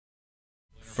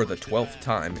For the 12th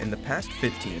time in the past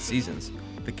 15 seasons,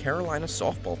 the Carolina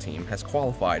softball team has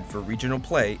qualified for regional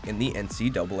play in the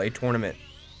NCAA tournament.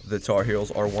 The Tar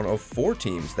Heels are one of 4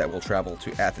 teams that will travel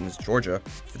to Athens, Georgia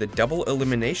for the double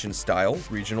elimination style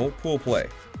regional pool play.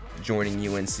 Joining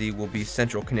UNC will be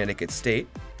Central Connecticut State,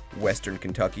 Western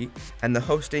Kentucky, and the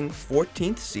hosting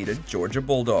 14th seeded Georgia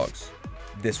Bulldogs.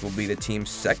 This will be the team's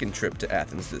second trip to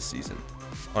Athens this season.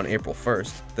 On April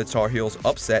 1st, the Tar Heels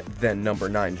upset then number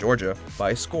 9 Georgia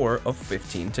by a score of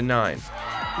 15-9.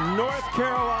 North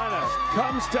Carolina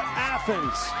comes to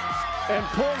Athens and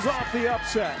pulls off the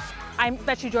upset. I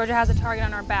bet you Georgia has a target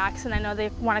on our backs, and I know they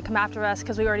want to come after us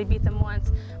because we already beat them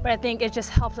once, but I think it just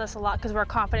helps us a lot because we're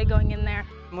confident going in there.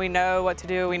 We know what to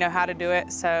do, we know how to do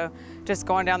it, so just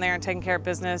going down there and taking care of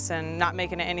business and not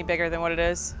making it any bigger than what it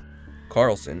is.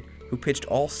 Carlson, who pitched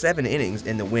all 7 innings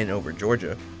in the win over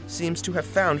Georgia, seems to have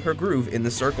found her groove in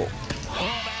the circle.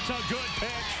 Oh, that's a good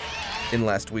pitch. In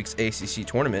last week's ACC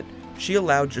tournament, she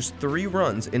allowed just 3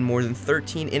 runs in more than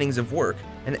 13 innings of work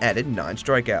and added 9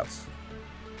 strikeouts.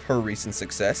 Her recent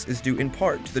success is due in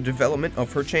part to the development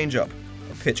of her changeup,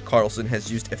 a pitch Carlson has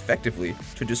used effectively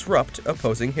to disrupt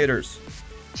opposing hitters.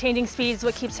 Changing speed is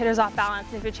what keeps hitters off balance,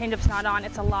 and if your changeup's not on,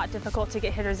 it's a lot difficult to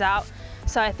get hitters out.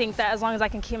 So I think that as long as I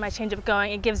can keep my changeup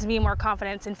going, it gives me more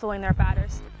confidence in fooling their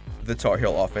batters. The Tar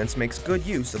Heel offense makes good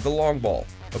use of the long ball,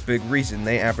 a big reason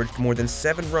they averaged more than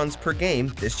 7 runs per game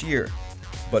this year.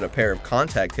 But a pair of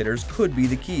contact hitters could be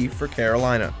the key for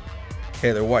Carolina.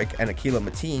 Taylor Wyke and Akila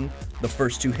Mateen, the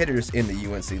first 2 hitters in the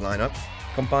UNC lineup,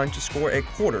 combined to score a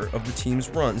quarter of the team's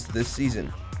runs this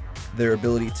season. Their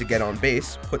ability to get on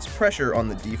base puts pressure on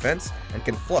the defense and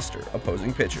can fluster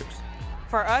opposing pitchers.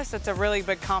 For us, it's a really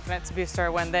big confidence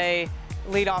booster when they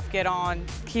lead off, get on,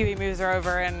 QB moves her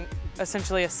over, and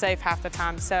essentially is safe half the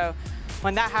time. So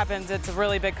when that happens, it's a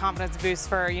really big confidence boost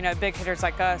for, big hitters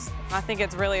like us. I think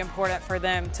it's really important for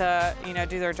them to,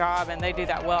 do their job, and they do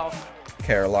that well.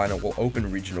 Carolina will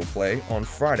open regional play on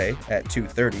Friday at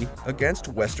 2:30 against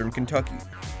Western Kentucky.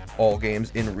 All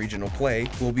games in regional play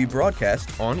will be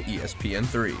broadcast on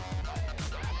ESPN3.